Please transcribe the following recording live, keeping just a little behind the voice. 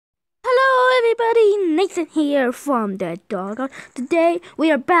everybody, Nathan here from the Dog. Today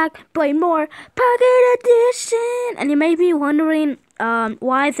we are back playing more Pocket Edition, and you may be wondering,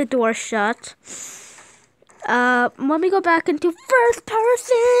 why is the door shut? Let me go back into first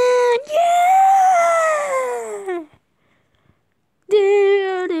person. Yeah.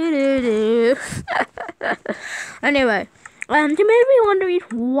 Do do do do. Anyway. You may be wondering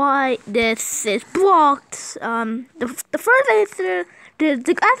why this is blocked. The first answer,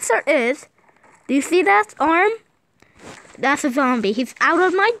 the answer is, do you see that arm? That's a zombie. He's out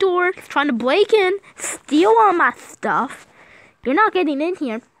of my door, he's trying to break in, steal all my stuff. You're not getting in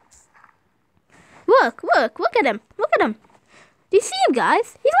here. Look at him. Look at him. Do you see him,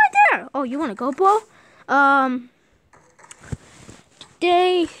 guys? He's right there. Oh, you want to go, bro?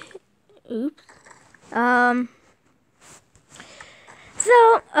 Today, oops.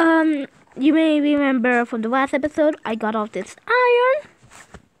 So, you may remember from the last episode, I got off this iron.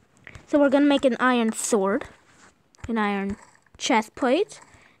 So we're gonna make an iron sword, an iron chest plate,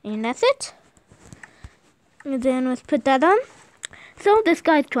 and that's it. And then let's put that on. So this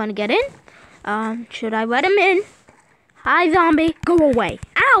guy's trying to get in. Should I let him in? Hi, zombie, go away.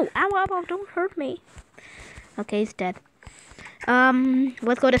 Ow, ow, ow, ow, don't hurt me. Okay, he's dead.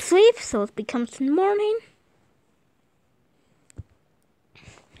 Let's go to sleep, so it becomes morning.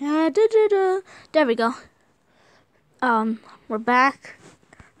 There we go. We're back.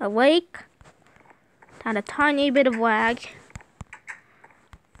 Awake. Had a tiny bit of lag.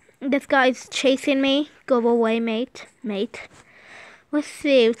 This guy's chasing me. Go away, mate. Let's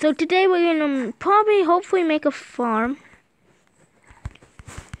see. So today we're gonna hopefully make a farm.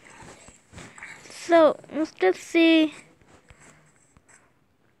 So let's just see.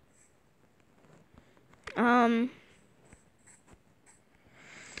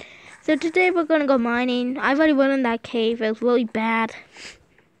 So today we're gonna go mining. I've already went in that cave. It was really bad.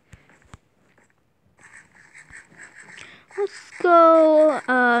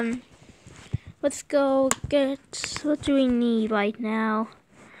 Let's go get, what do we need right now?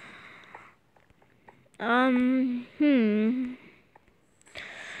 Let's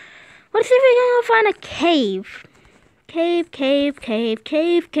see if we can find a cave. Cave.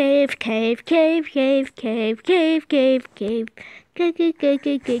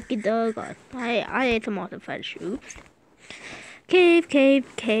 Oh god, I ate some awesome fudge. Oops. Cave.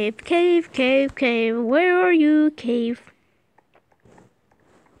 Where are you, cave?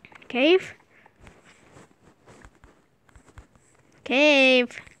 Cave.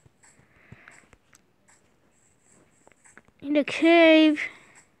 In the cave.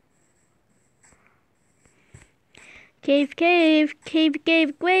 Cave,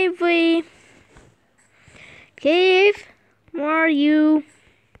 gravely. Cave, where are you?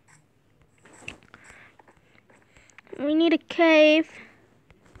 We need a cave.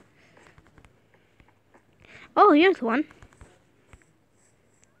 Oh, here's one.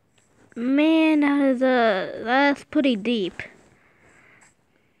 Man, that's pretty deep.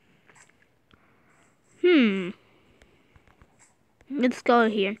 Let's go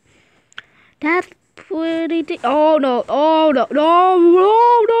here. That's pretty deep. Oh no,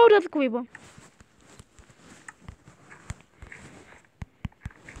 that's a creeper.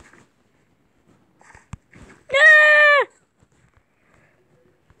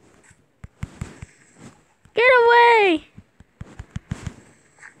 Get away!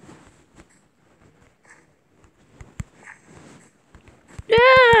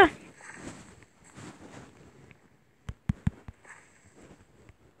 Yeah!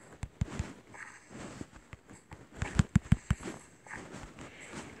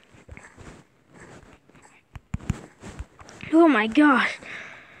 Oh my gosh!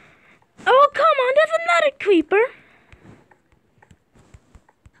 Oh come on, there's another creeper!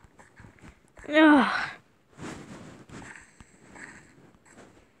 Ugh.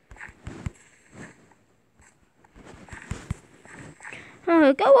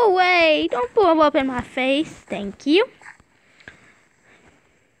 Oh, go away! Don't blow up in my face. Thank you.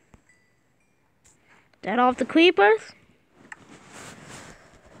 Is that all of the creepers?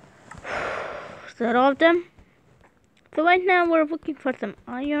 Is that all of them? So right now we're looking for some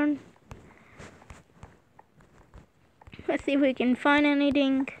iron. Let's see if we can find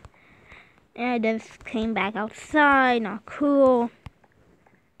anything. I just came back outside. Not cool.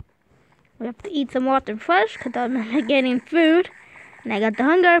 We have to eat some rotten flesh because I'm not getting food. And I got the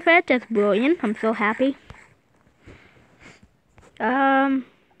hunger effect. That's brilliant. I'm so happy. Oh,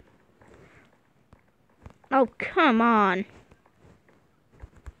 come on.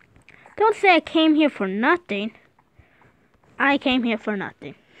 Don't say I came here for nothing. I came here for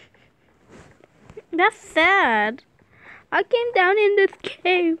nothing. That's sad. I came down in this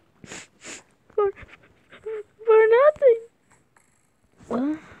cave.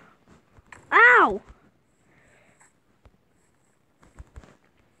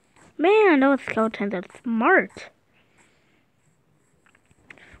 know skeletons are smart.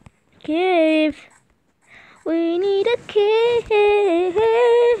 Cave. We need a cave.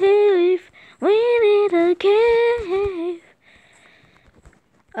 We need a cave.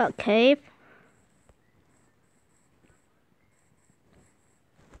 A cave.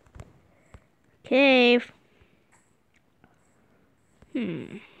 Cave.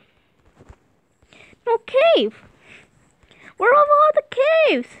 No cave. Where are all the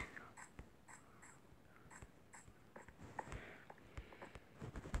caves?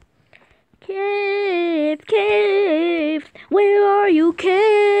 Caves. Where are you,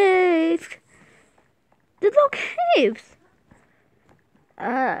 caves? There's no caves.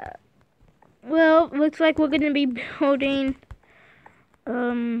 Well, looks like we're gonna be building.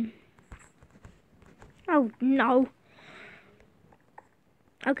 Oh no.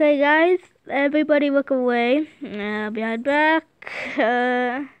 Okay, guys, everybody look away. I'll be right back.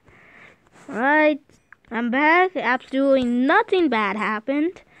 Right, I'm back. Absolutely nothing bad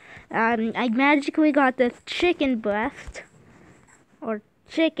happened. I magically got this chicken breast. Or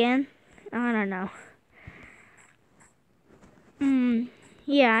chicken. I don't know.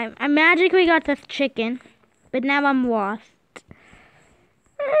 Yeah, I magically got this chicken. But now I'm lost.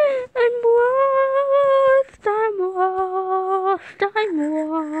 I'm lost. I'm lost. I'm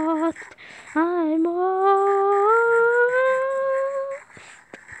lost. I'm lost.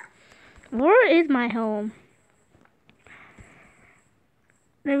 Where is my home?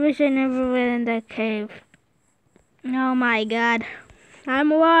 I wish I never went in that cave. Oh my god. I'm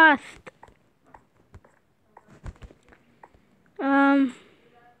lost.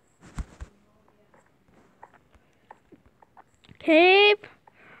 Cave?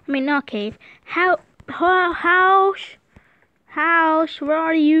 I mean, not cave. House, where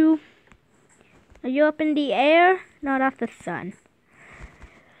are you? Are you up in the air? Not off the sun.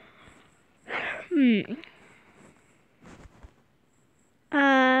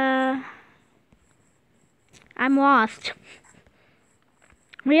 I'm lost.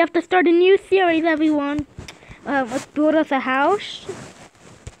 We have to start a new series, everyone. Let's build us a house.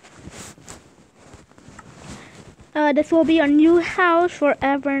 This will be our new house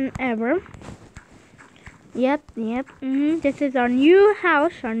forever and ever. Yep. This is our new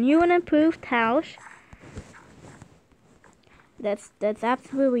house, our new and improved house. That's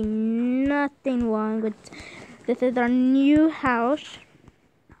absolutely nothing wrong with. This is our new house.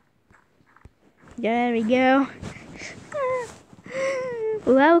 There we go.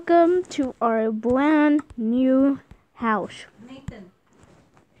 Welcome to our brand new house. Nathan.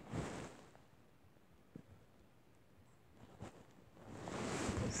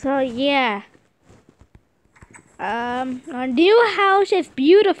 So yeah. Our new house is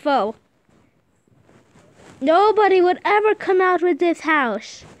beautiful. Nobody would ever come out with this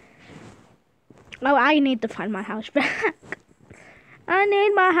house. Oh, I need to find my house back. I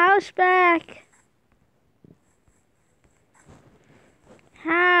need my house back.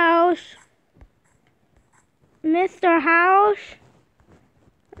 House. Mr. House.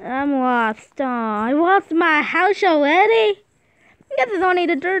 I'm lost. Oh, I lost my house already? I guess it's only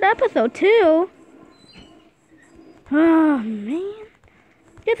the third episode, too. Oh, man.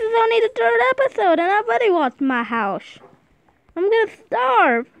 This is only the third episode, and I've already lost my house. I'm gonna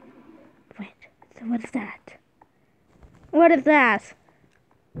starve. Wait, so what is that? What is that?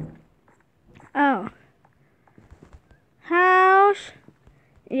 Oh. House.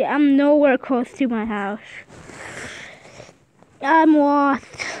 Yeah, I'm nowhere close to my house. I'm lost.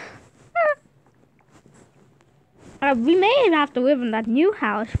 We may have to live in that new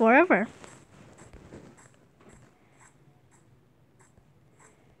house forever.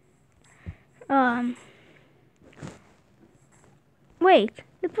 Wait,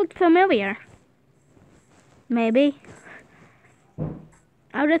 this looks familiar. Maybe.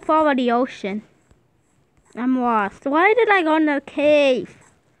 I'll just follow the ocean. I'm lost. Why did I go in the cave?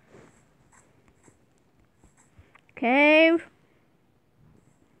 Cave.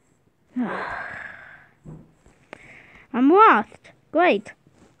 I'm lost. Great.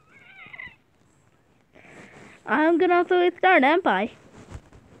 I'm gonna have to restart, am I?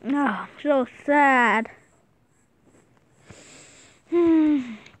 Oh, so sad.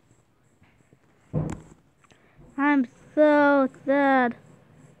 I'm so sad.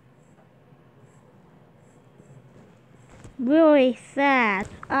 Really sad.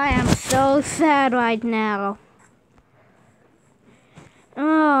 I am so sad right now.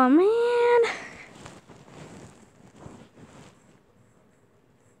 Oh, man.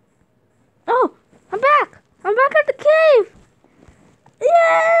 Oh, I'm back. I'm back at the cave.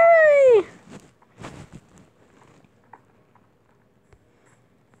 Yay!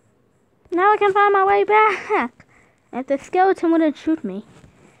 can find my way back. If the skeleton wouldn't shoot me.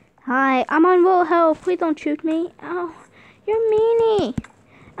 Hi, I'm on low health. Please don't shoot me. Ow, you're meanie.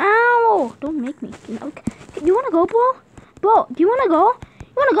 Ow, don't make me. Okay. You wanna go, Bo? Bo, do you wanna go?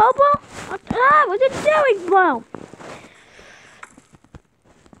 You wanna go, Bo? Ah, what are you doing, Bo?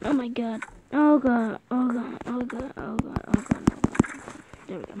 Oh my god. Oh god. Oh god. Oh god. Oh god. Oh god.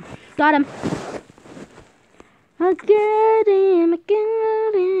 There we go. Got him. I got him. I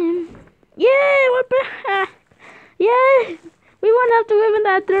got him. Yay! We're back. Yay! We won't have to live in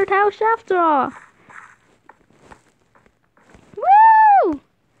that dirt house after all. Woo!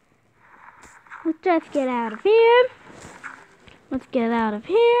 Let's just get out of here. Let's get out of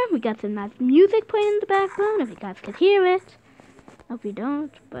here. We got some nice music playing in the background, if you guys could hear it. Hope you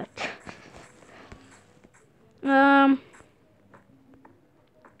don't, but now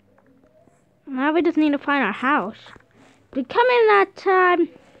we just need to find our house. We come in that time.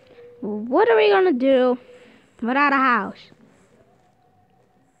 What are we gonna do without a house?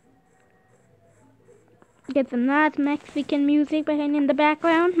 Get some nice Mexican music playing in the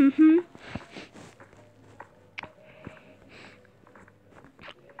background.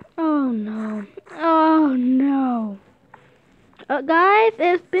 Oh no. Oh no. Guys,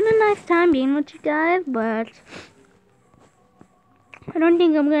 it's been a nice time being with you guys, but I don't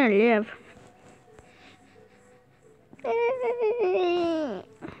think I'm gonna live.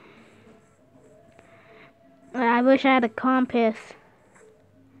 I wish I had a compass.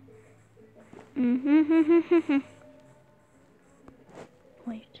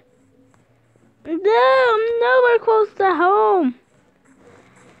 Wait. No, I'm nowhere close to home.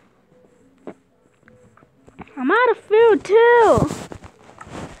 I'm out of food too.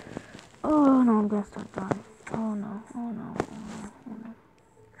 Oh no, I'm gonna start dying. Oh no, oh no, oh no,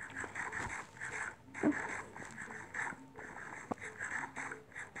 oh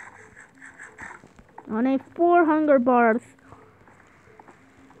no. I need 4 hunger bars.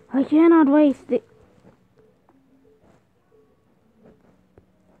 I cannot waste it.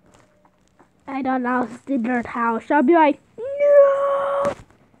 I don't know, it's the dirt house. I'll be like, no!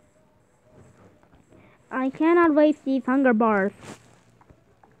 I cannot waste these hunger bars.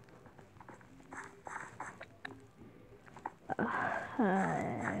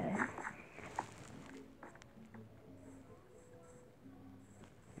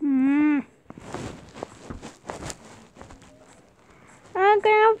 I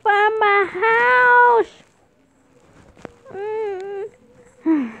can't find my house.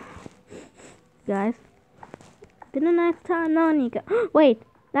 Guys, been a nice time knowing you guys. Wait,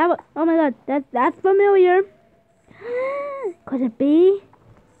 that was, oh my god, that's familiar. Could it be?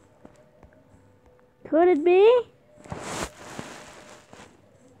 Could it be?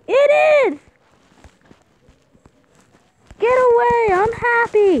 It is! Get away, I'm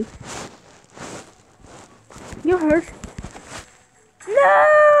happy. You hurt? No!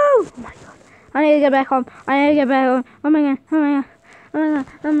 Oh my god. I need to get back home. I need to get back home. Oh my god. Oh my god. Oh my god.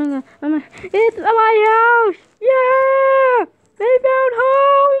 Oh my god. Oh my god. It's my house! Yeah! They found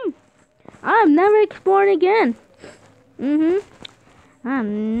home! I'm never exploring again.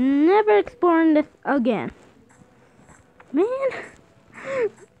 I'm never exploring this again. Man.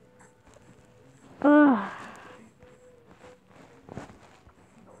 Ugh.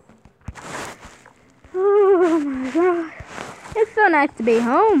 Oh my god. It's so nice to be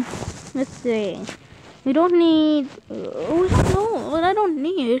home. Let's see. We don't need... Oh, no, what I don't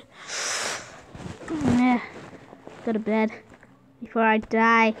need. Go to bed before I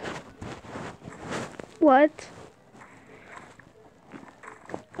die. What?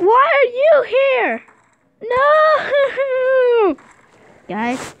 Why are you here? No!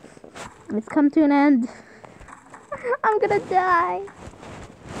 Guys, it's come to an end. I'm gonna die.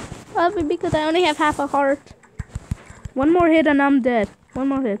 Probably because I only have half a heart. One more hit and I'm dead. One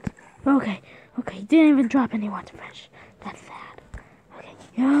more hit. Okay, okay, didn't even drop any water fish. That's sad. Okay.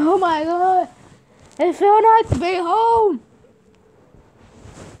 Oh my god! It felt nice to be home!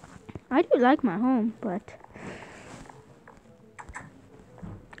 I do like my home, but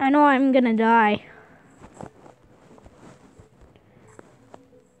I know I'm gonna die.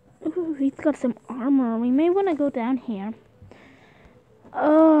 Ooh, he's got some armor. We may want to go down here.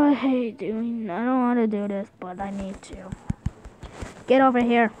 Oh, I hate doing... I don't want to do this, but I need to. Get over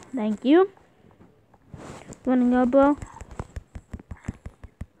here. Thank you. You want to go, Bo?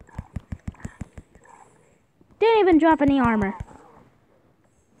 Didn't even drop any armor.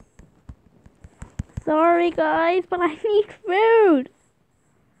 Sorry, guys, but I need food.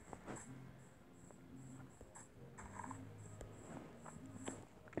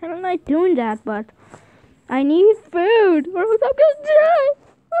 I don't like doing that, but I need food or else I'm gonna die.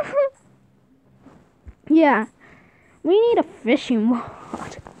 Yeah, we need a fishing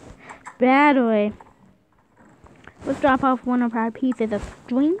rod. Badly. Let's drop off one of our pieces of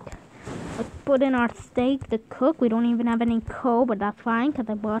string. Let's put in our steak to cook. We don't even have any coal, but that's fine because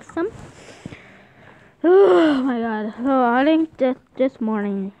I bought some. Oh my god. So I think this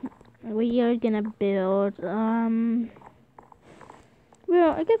morning we are gonna build well,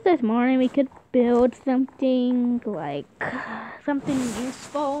 I guess this morning we could build something like something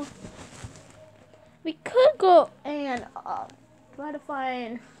useful. We could go and try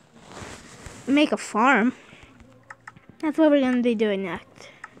to make a farm. That's what we're gonna be doing next.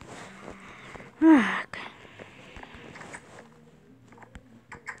 Okay.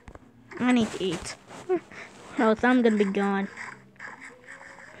 I need to eat. Or else I'm gonna be gone.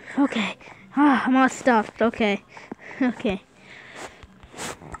 Okay. I'm all stuffed. Okay. Okay.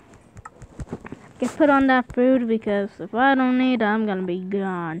 Just put on that food because if I don't eat, I'm gonna be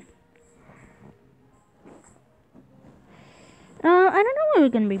gone. I don't know what we're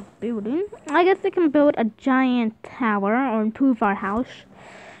gonna be building. I guess we can build a giant tower or improve our house.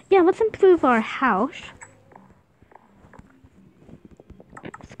 Yeah, let's improve our house.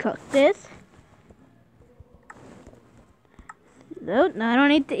 Let's cook this. No, I don't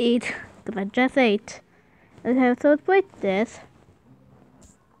need to eat because I just ate. Okay, so let's put this.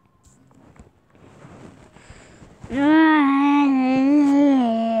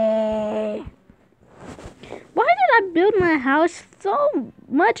 Why did I build my house so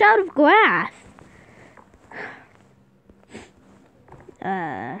much out of glass?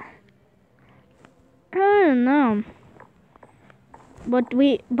 I don't know. But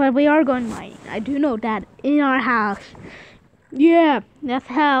we are going mining. I do know that in our house. Yeah, that's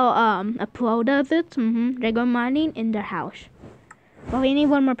how a pro does it. They go mining in their house. But we need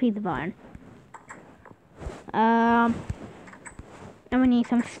one more piece of iron. And we need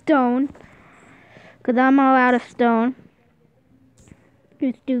some stone. Because I'm all out of stone.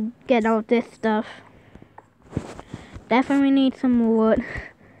 Just to get all this stuff. Definitely need some wood.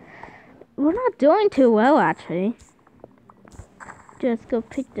 We're not doing too well, actually. Just go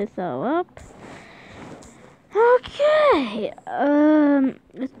pick this all up. Okay.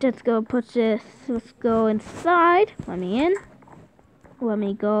 Let's just go put this. Let's go inside. Let me in. Let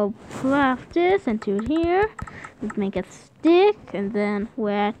me go craft this into here. Let's make a stick, and then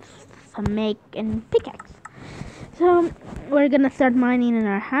let's make a pickaxe. So we're gonna start mining in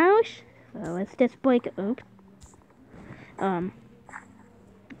our house. So let's just break. Oops.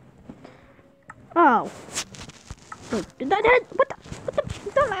 Oh. Wait, what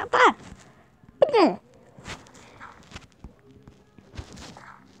the?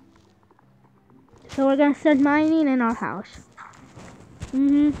 So we're gonna start mining in our house.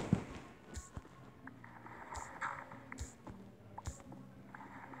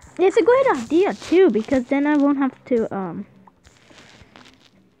 It's a great idea too, because then I won't have to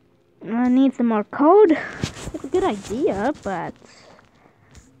I need some more code. It's a good idea, but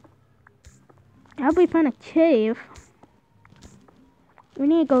how do we find a cave? We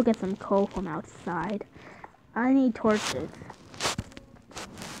need to go get some coal from outside. I need torches.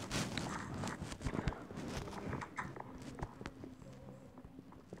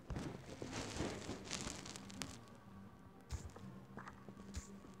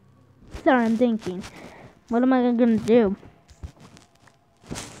 Sorry, I'm thinking. What am I gonna do?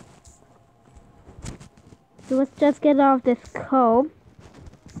 So let's just get off this coal.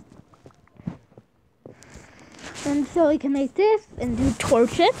 And so we can make this and do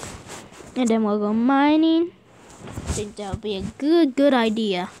torches. And then we'll go mining. I think that'll be a good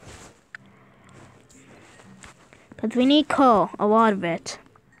idea. Because we need coal, a lot of it.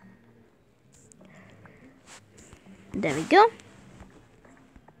 There we go.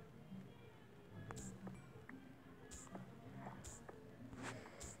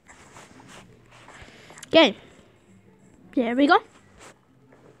 Okay. There we go.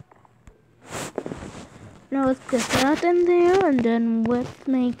 Now let's get that in there, and then let's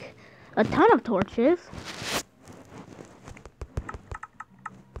make a ton of torches.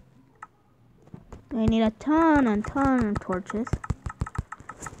 I need a ton of torches.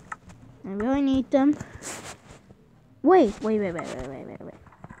 I really need them. Wait. What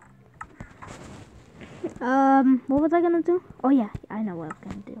was I gonna do? Oh yeah, I know what I was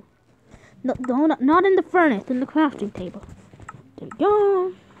gonna do. No, not in the furnace, in the crafting table. There we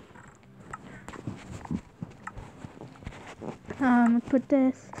go. Let's put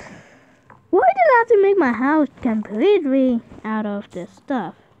this. Why did I have to make my house completely out of this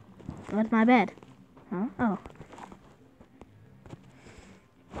stuff? What's my bed? Huh? Oh.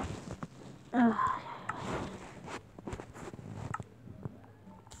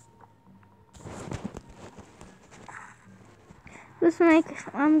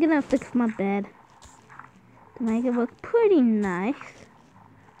 I'm gonna fix my bed to make it look pretty nice.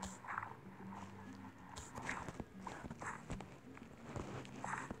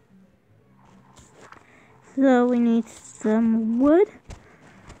 So we need some wood.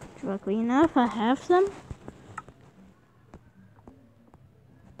 Luckily enough, I have some.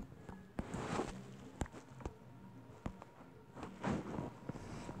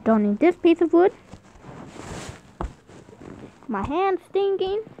 Don't need this piece of wood. My hand's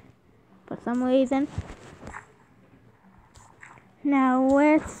stinking for some reason. Now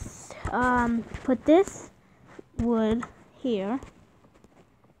let's put this wood here.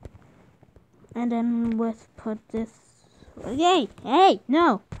 And then let's put this, hey,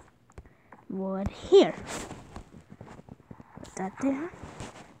 no, wood here. Put that there,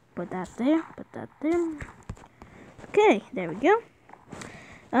 put that there, put that there. Okay, there we go.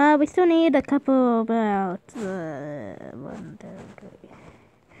 We still need a couple about 1, 2, 3.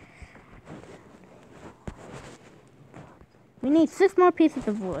 We need 6 more pieces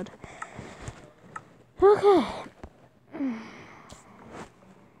of wood. Okay.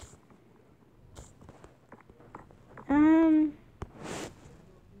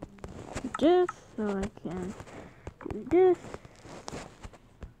 This, so I can do this.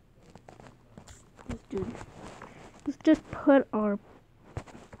 Let's just put our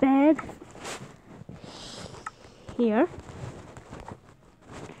bed here.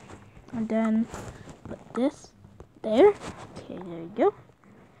 And then put this there. Okay, there you go.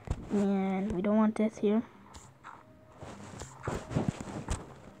 And we don't want this here.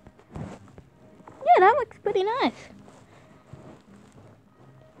 Yeah, that looks pretty nice.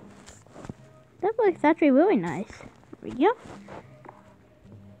 That looks actually really nice. There we go.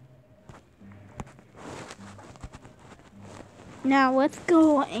 Now let's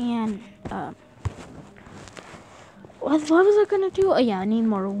go and what was I gonna do? Oh yeah, I need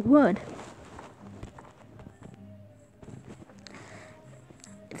more wood.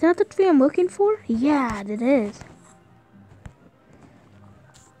 Is that the tree I'm looking for? Yeah, it is.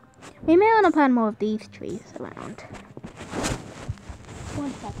 We may want to plant more of these trees around.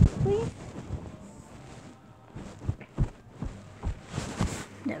 1 second, please.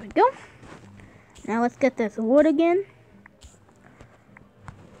 There we go. Now let's get this wood again.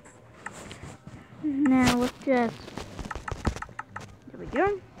 Now let's just, there we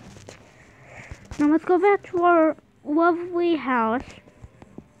go. Now let's go back to our lovely house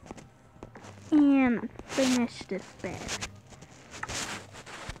and finish this bed.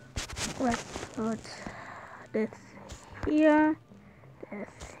 Let's put this here,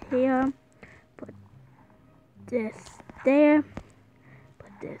 put this there,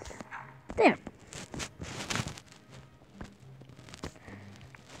 put this there.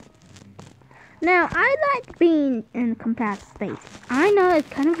 Now, I like being in compact space. I know it's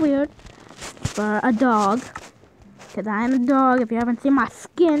kind of weird for a dog, because I am a dog if you haven't seen my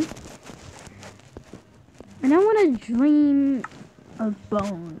skin. And I want to dream of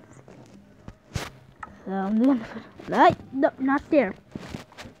bones. So I'm going to put, no, not there.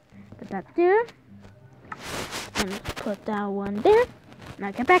 Put that there. And put that one there.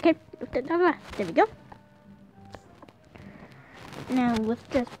 Now get back here. There we go. Now let's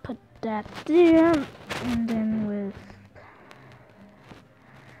just put that there, and then with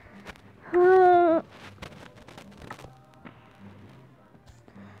now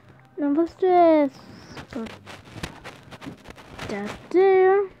let's just put that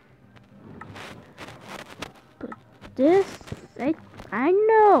there. Put this. I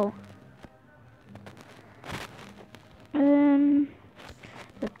know.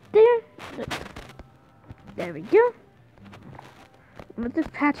 Put there. There we go. Let's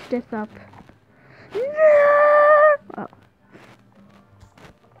just patch this up. Oh.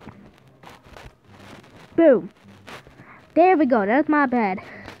 Boom. There we go. That's my bed.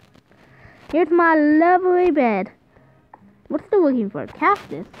 Here's my lovely bed. What's still looking for?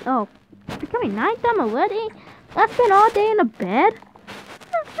 Cactus. Oh, it's becoming nighttime already? I've spent all day in a bed?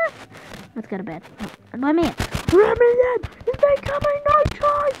 Let's go to bed. Let me in. Let me in. It's becoming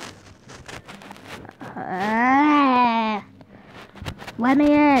nighttime. Let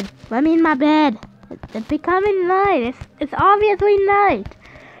me in. Let me in my bed. It's becoming night. It's obviously night.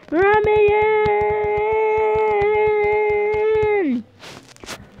 Let me in.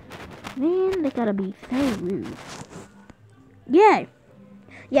 Man, they gotta be so rude. Yay.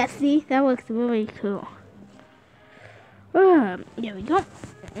 Yeah, see? That looks really cool. There we go.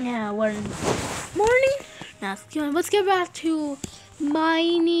 Now we're in the morning. Now let's get back to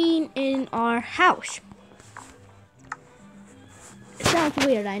mining in our house. It sounds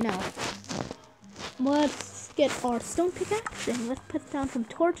weird, I know. Let's get our stone pickaxe and let's put down some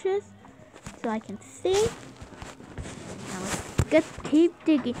torches so I can see. Now let's keep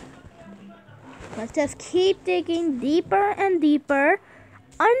digging. Let's just keep digging deeper and deeper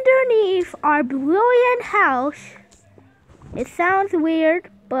underneath our brilliant house. It sounds weird,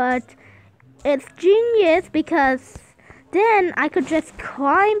 but it's genius because then I could just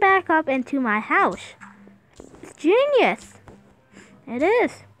climb back up into my house. It's genius. It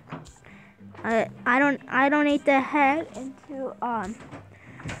is. I don't need to head into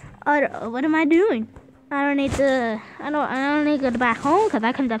what am I doing? I don't need to go back home because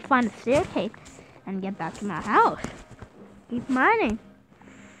I can just find a staircase and get back to my house. Keep mining.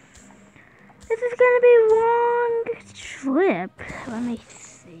 This is gonna be a long trip. Let me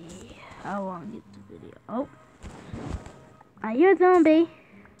see. How long is the video? Oh, I hear a zombie.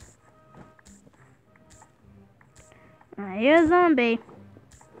 I hear a zombie.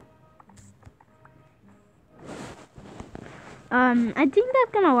 I think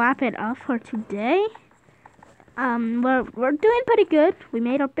that's gonna wrap it up for today. We're doing pretty good. We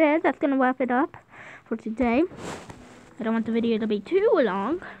made our bed. That's gonna wrap it up for today. I don't want the video to be too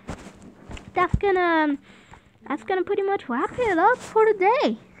long. That's gonna pretty much wrap it up for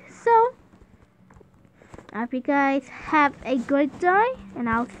today. So, I hope you guys have a good day, and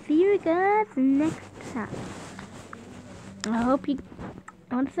I'll see you guys next time. I hope you.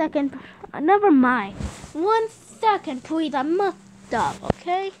 1 second. Never mind. 1 second, please. I must stop.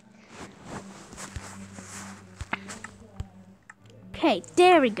 Okay. Okay,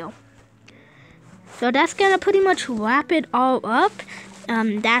 there we go. So that's gonna pretty much wrap it all up.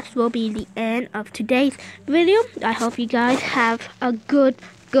 That will be the end of today's video. I hope you guys have a good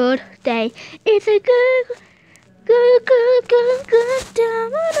day. It's a good time.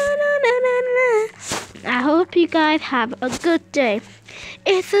 I hope you guys have a good day.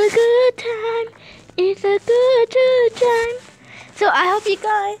 It's a good time. It's a good time. So I hope you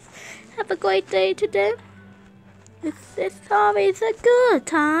guys have a great day today. It's always a good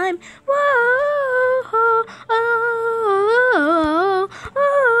time. Whoa, oh, oh,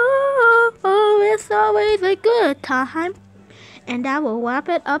 oh, oh, it's always a good time. And that will wrap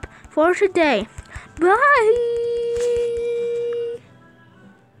it up for today. Bye.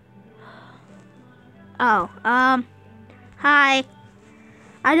 Oh, hi.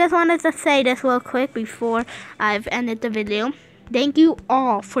 I just wanted to say this real quick before I've ended the video. Thank you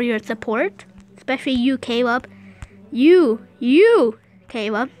all for your support, especially you, Caleb. You,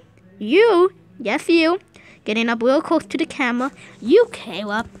 Caleb. Yes, you, getting up real close to the camera. You,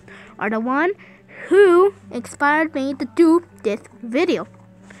 Caleb, are the one who inspired me to do this video.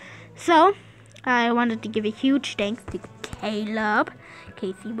 So, I wanted to give a huge thanks to Caleb,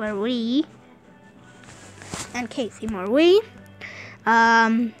 Casey Marie, and Casey Marie.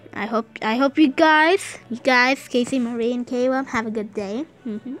 I hope you guys, Casey Marie and Caleb, have a good day.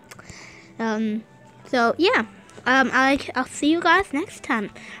 So yeah. I'll see you guys next time.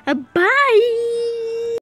 Bye.